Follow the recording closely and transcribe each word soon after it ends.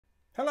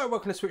Hello,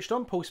 welcome to Switched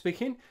On. Paul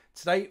speaking.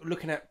 Today, we're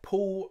looking at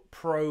Pool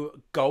Pro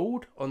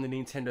Gold on the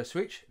Nintendo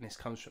Switch, and this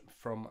comes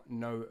from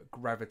No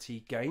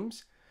Gravity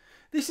Games.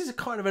 This is a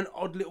kind of an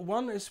odd little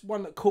one. It's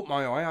one that caught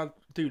my eye. I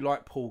do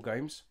like pool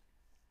games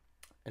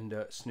and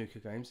snooker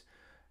games.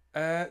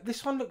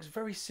 This one looks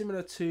very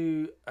similar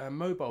to a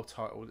mobile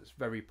title that's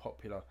very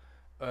popular,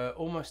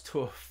 almost to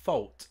a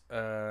fault,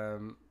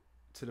 to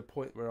the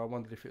point where I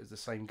wondered if it was the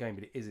same game,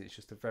 but it isn't. It's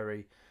just a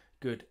very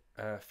good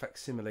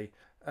facsimile.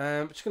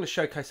 I'm just going to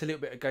showcase a little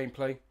bit of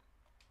gameplay.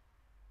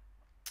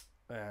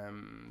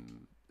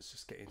 Let's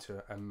just get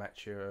into a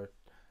match here,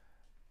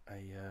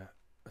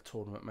 a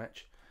tournament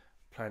match,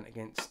 playing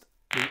against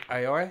the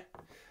AI.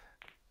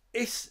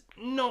 It's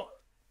not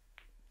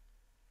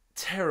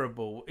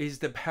terrible, is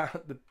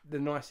the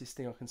nicest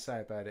thing I can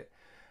say about it.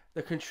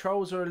 The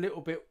controls are a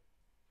little bit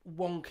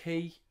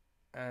wonky.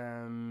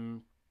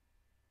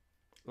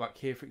 Like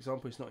here, for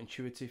example, it's not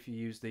intuitive. You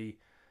use the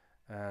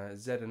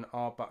Z and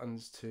R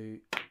buttons to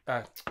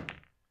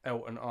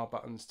L and R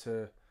buttons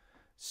to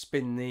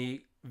spin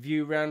the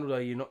view round, although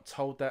you're not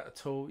told that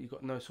at all. You've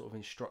got no sort of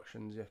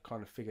instructions. You have to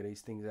kind of figure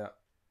these things out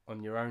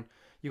on your own.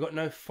 You've got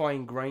no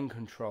fine grain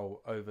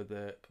control over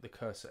the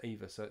cursor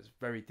either, so it's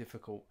very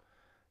difficult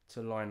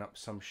to line up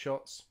some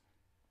shots.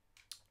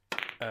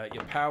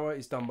 Your power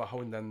is done by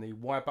holding down the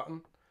Y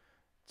button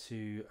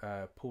to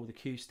pull the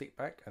cue stick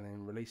back and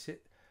then release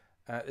it.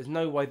 There's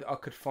no way that I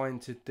could find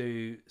to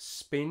do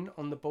spin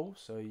on the ball,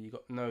 so you've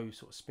got no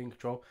sort of spin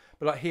control.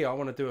 But like here, I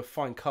want to do a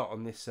fine cut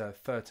on this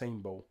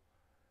 13 ball.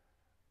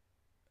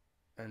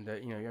 And,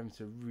 you know, you're having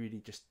to really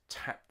just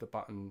tap the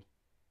button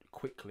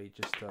quickly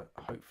just to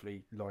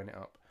hopefully line it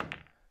up.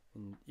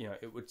 And, you know,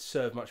 it would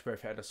serve much better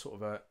if it had a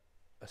sort of a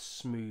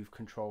smooth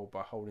control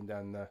by holding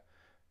down the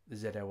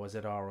ZL or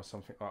ZR or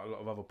something like a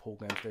lot of other pool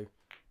games do.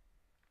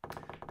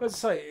 But as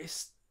I say,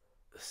 it's,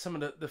 some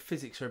of the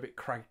physics are a bit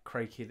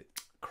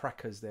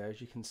crackers there.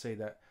 As you can see,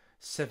 that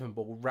 7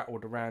 ball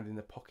rattled around in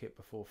the pocket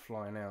before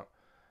flying out,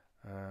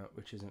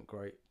 which isn't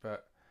great.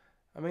 But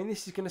I mean,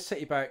 this is going to set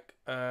you back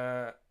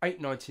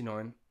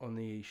 $8.99 on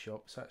the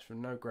eShop, so that's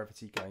from No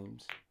Gravity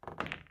Games.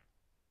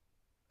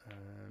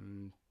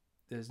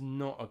 There's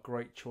not a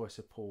great choice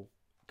of pool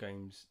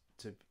games,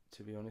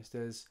 to be honest.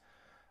 There's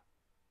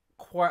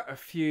quite a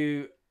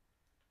few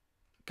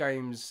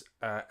games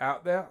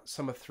out there.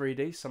 Some are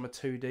 3D, some are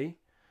 2D.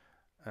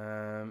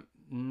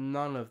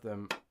 None of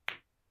them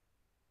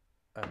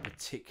are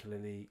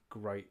particularly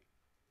great.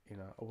 You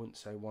know, I wouldn't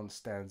say one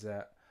stands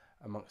out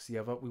amongst the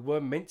other. We were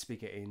meant to be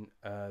getting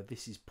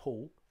This Is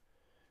Pool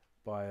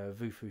by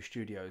Vufu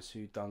Studios,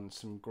 who've done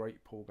some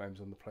great pool games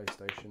on the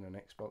PlayStation and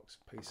Xbox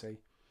and PC.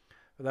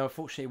 But then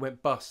unfortunately it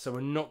went bust, so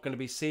we're not going to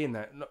be seeing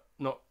that,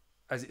 not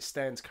as it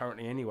stands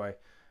currently anyway,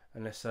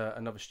 unless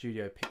another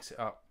studio picks it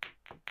up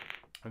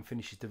and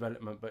finishes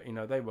development. But you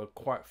know, they were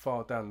quite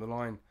far down the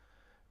line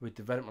with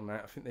development on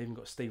that. I think they even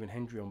got Stephen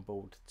Hendry on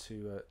board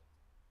to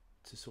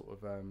sort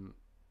of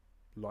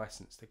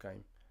license the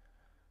game,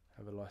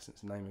 have a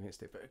licensed name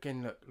against it. But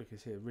again, look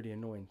it's here, really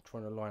annoying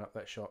trying to line up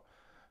that shot.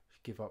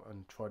 Give up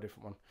and try a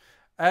different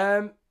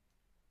one.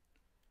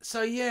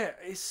 So yeah,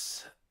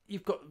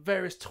 you've got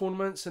various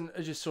tournaments, and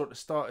as you saw at the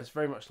start, it's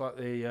very much like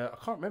the I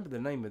can't remember the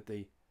name of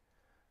the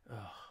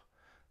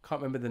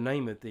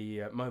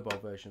mobile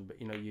version,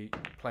 but you know, you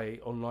play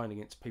online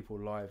against people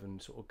live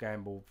and sort of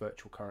gamble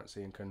virtual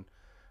currency and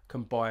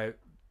can buy,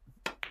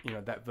 you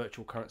know, that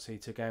virtual currency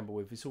to gamble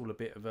with. It's all a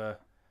bit of a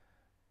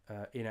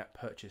in-app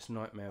purchase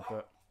nightmare.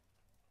 But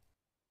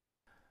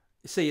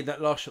you see, in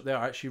that last shot there,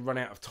 I actually run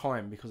out of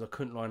time because I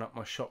couldn't line up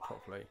my shot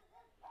properly,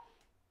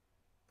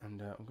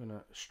 and I'm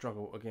gonna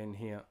struggle again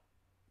here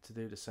to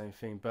do the same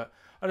thing. But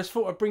I just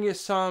thought I'd bring you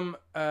some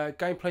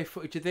gameplay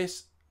footage of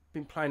this.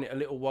 Been playing it a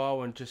little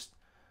while and just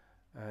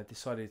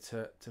decided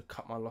to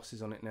cut my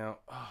losses on it now.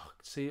 Oh,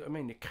 see, I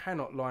mean, it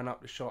cannot line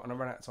up the shot, and I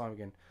ran out of time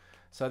again,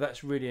 so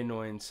that's really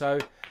annoying. So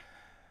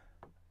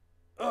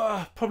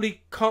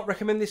probably can't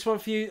recommend this one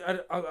for you.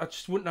 I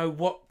just wouldn't know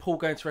what pool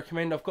game to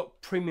recommend. I've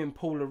got Premium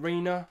Pool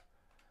Arena,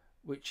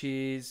 which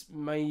is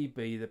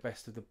maybe the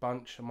best of the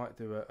bunch. I might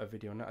do a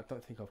video on that. I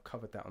don't think I've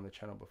covered that on the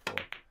channel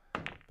before.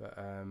 But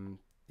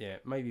yeah,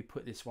 maybe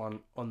put this one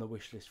on the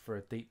wish list for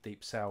a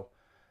deep sale.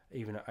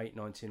 Even at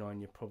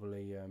 $8.99, you're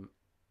probably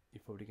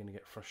going to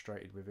get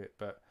frustrated with it.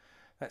 But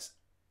that's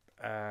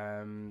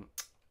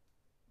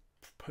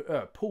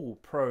Pool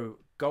Pro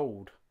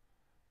Gold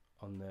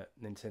on the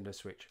Nintendo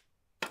Switch.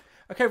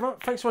 Okay,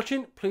 right, thanks for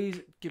watching.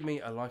 Please give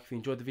me a like if you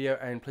enjoyed the video,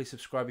 and please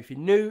subscribe if you're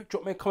new.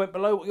 Drop me a comment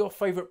below what your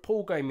favourite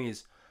pool game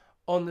is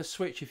on the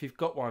Switch if you've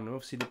got one. And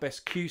obviously the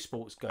best Q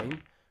Sports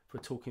game, if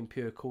we're talking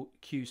pure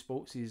Q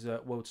Sports, is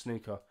World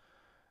Snooker,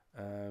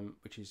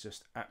 which is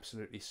just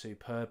absolutely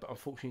superb. But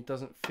unfortunately it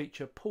doesn't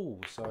feature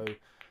pool, so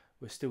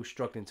we're still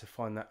struggling to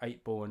find that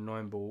 8-ball and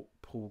 9-ball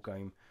pool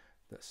game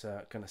that's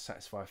going to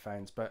satisfy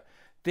fans. But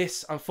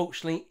this,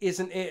 unfortunately,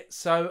 isn't it.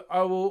 So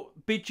I will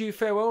bid you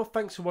farewell.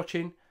 Thanks for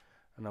watching,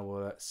 and I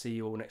will see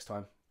you all next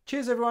time.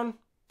 Cheers, everyone.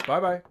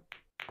 Bye-bye.